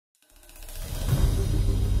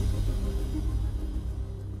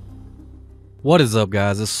What is up,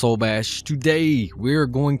 guys? It's Solbash. Today we're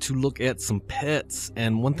going to look at some pets,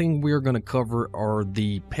 and one thing we're going to cover are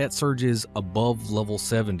the pet surges above level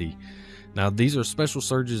 70. Now these are special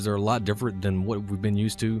surges. They're a lot different than what we've been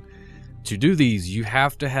used to. To do these, you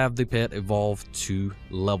have to have the pet evolve to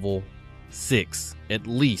level 6 at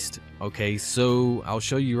least. Okay, so I'll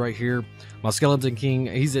show you right here. My Skeleton King,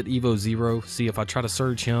 he's at Evo 0. See, if I try to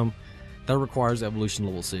surge him, that requires evolution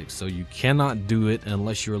level 6, so you cannot do it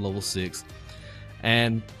unless you're level 6.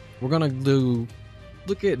 And we're gonna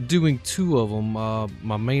look at doing two of them.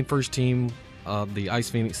 My main first team, the Ice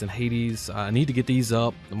Phoenix and Hades, I need to get these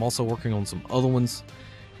up. I'm also working on some other ones,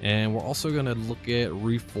 and we're also gonna look at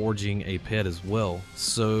reforging a pet as well.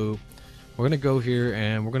 So we're gonna go here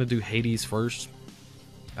and we're gonna do Hades first.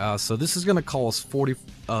 So this is gonna cost 20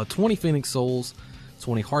 Phoenix souls,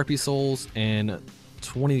 20 Harpy souls, and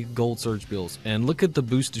 20 gold surge bills. And look at the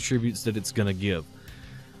boost attributes that it's gonna give.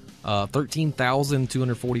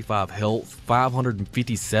 13,245 health,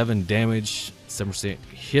 557 damage, 7%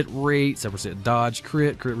 hit rate, 7% dodge,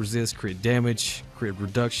 crit resist, crit damage, crit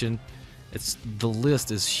reduction. The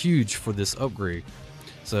list is huge for this upgrade.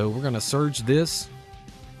 So we're gonna surge this,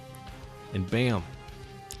 and bam,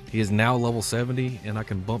 he is now level 70, and I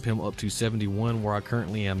can bump him up to 71 where I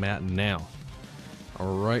currently am at now.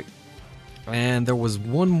 All right. And there was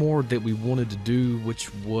one more that we wanted to do,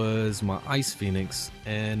 which was my Ice Phoenix,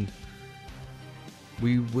 and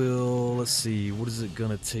we will, let's see, what is it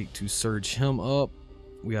gonna take to surge him up?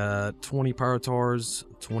 We got 20 Power Tars,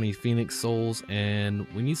 20 Phoenix souls, and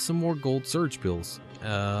we need some more gold surge pills.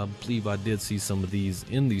 I believe I did see some of these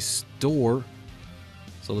in the store,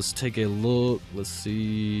 so let's take a look. Let's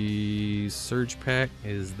see, surge pack,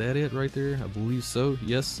 is that it right there? I believe so.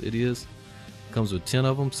 Yes, it is. Comes with 10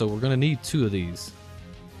 of them, so we're gonna need 2 of these,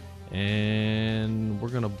 and we're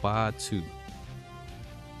gonna buy 2.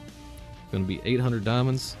 Gonna be 800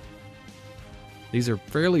 diamonds. These are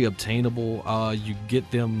fairly obtainable. You get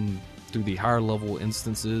them through the higher level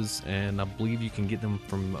instances, and I believe you can get them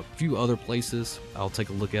from a few other places. I'll take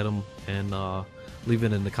a look at them and leave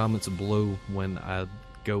it in the comments below when I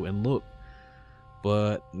go and look.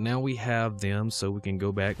 But now we have them, so we can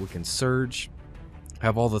go back, we can surge,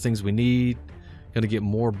 have all the things we need. Gonna get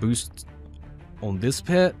more boost on this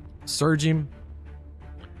pet, surge him,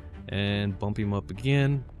 and bump him up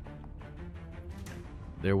again.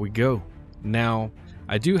 There we go. Now,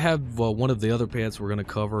 I do have one of the other pets we're gonna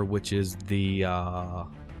cover, which is the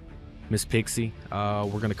Miss Pixie.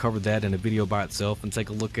 We're gonna cover that in a video by itself and take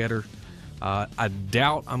a look at her. I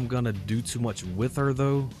doubt I'm gonna do too much with her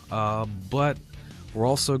though, but we're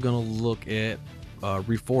also gonna look at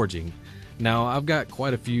reforging. Now, I've got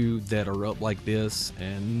quite a few that are up like this,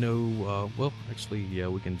 and well, actually, yeah,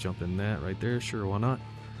 we can jump in that right there. Sure, why not?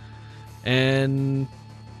 And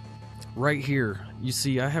right here, you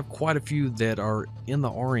see, I have quite a few that are in the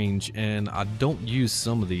orange, and I don't use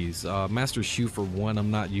some of these. Master Shoe, for one, I'm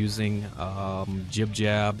not using. Jib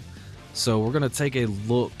Jab. So we're going to take a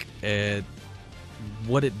look at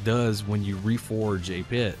what it does when you reforge a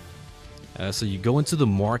pet. So you go into the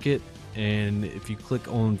market, and if you click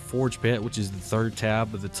on Forge Pet, which is the 3rd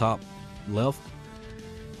tab at the top left,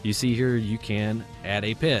 you see here you can add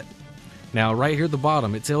a pet. Now right here at the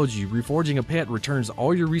bottom, it tells you reforging a pet returns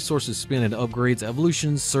all your resources spent in upgrades,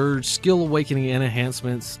 evolutions, surge, skill awakening, and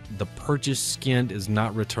enhancements. The purchased skin is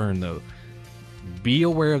not returned though. Be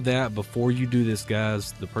aware of that before you do this,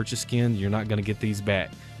 guys. The purchased skin, you're not going to get these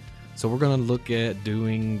back. So we're going to look at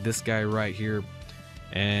doing this guy right here,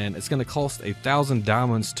 and it's going to cost 1,000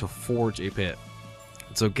 diamonds to forge a pet.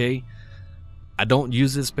 It's okay. I don't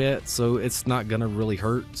use this pet, so it's not going to really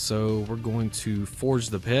hurt. So we're going to forge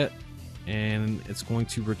the pet, and it's going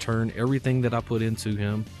to return everything that I put into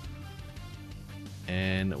him,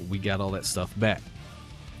 and we got all that stuff back.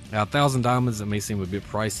 Now, 1,000 diamonds, it may seem a bit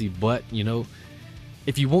pricey, but you know,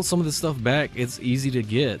 if you want some of this stuff back, it's easy to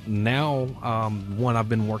get. Now, one, I've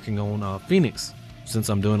been working on Phoenix. Since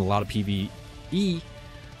I'm doing a lot of PvE,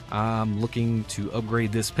 I'm looking to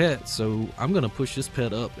upgrade this pet, so I'm gonna push this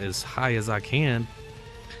pet up as high as I can,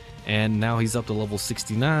 and now he's up to level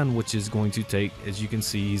 69, which is going to take, as you can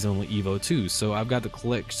see, he's only Evo 2, so I've got to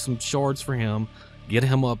collect some shards for him, get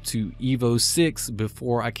him up to Evo 6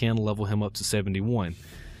 before I can level him up to 71.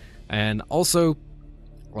 And also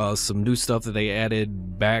some new stuff that they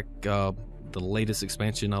added back, the latest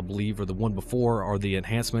expansion, I believe, or the one before, are the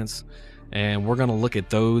enhancements, and we're gonna look at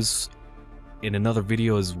those in another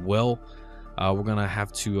video as well. We're gonna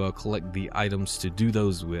have to collect the items to do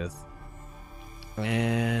those with.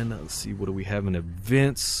 And let's see, what do we have in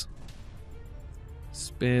events?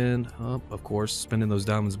 Spend, of course, spending those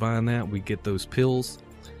diamonds buying that, we get those pills.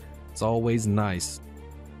 That's always nice.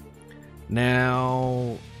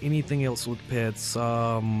 Now, anything else with pets?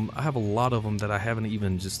 I have a lot of them that I haven't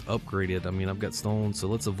even just upgraded. I mean, I've got stones, so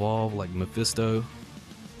let's evolve like Mephisto.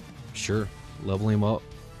 Sure, level him up.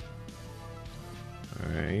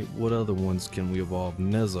 Alright, what other ones can we evolve?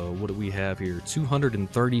 Neza, what do we have here?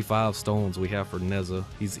 235 stones we have for Neza.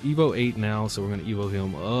 He's Evo 8 now, so we're going to Evo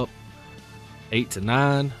him up 8 to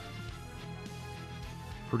 9.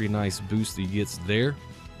 Pretty nice boost he gets there.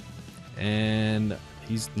 And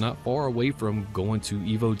he's not far away from going to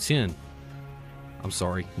Evo 10. I'm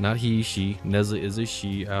sorry, not he, she. Neza is a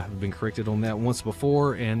she. I have been corrected on that once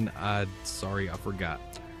before, and sorry, I forgot.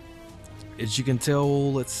 As you can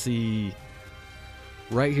tell, let's see.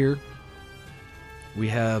 Right here, we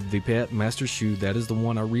have the pet Master Shoe. That is the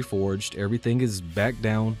one I reforged. Everything is back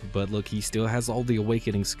down, but look, he still has all the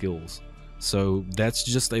awakening skills. So that's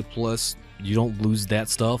just a plus. You don't lose that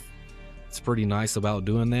stuff. It's pretty nice about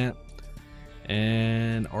doing that.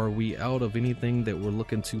 And are we out of anything that we're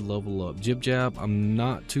looking to level up? Jib Jab, I'm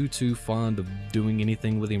not too fond of doing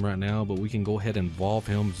anything with him right now, but we can go ahead and evolve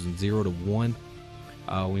him from 0 to 1.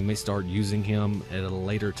 We may start using him at a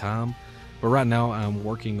later time. But right now I'm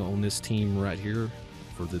working on this team right here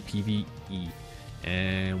for the PvE.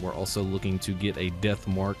 And we're also looking to get a death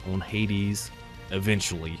mark on Hades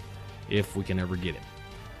eventually, if we can ever get it.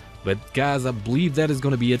 But guys, I believe that is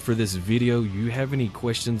going to be it for this video. You have any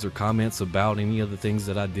questions or comments about any of the things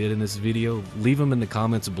that I did in this video, leave them in the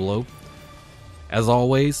comments below. As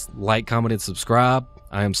always, like, comment, and subscribe.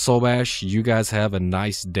 I am Solbash. You guys have a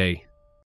nice day.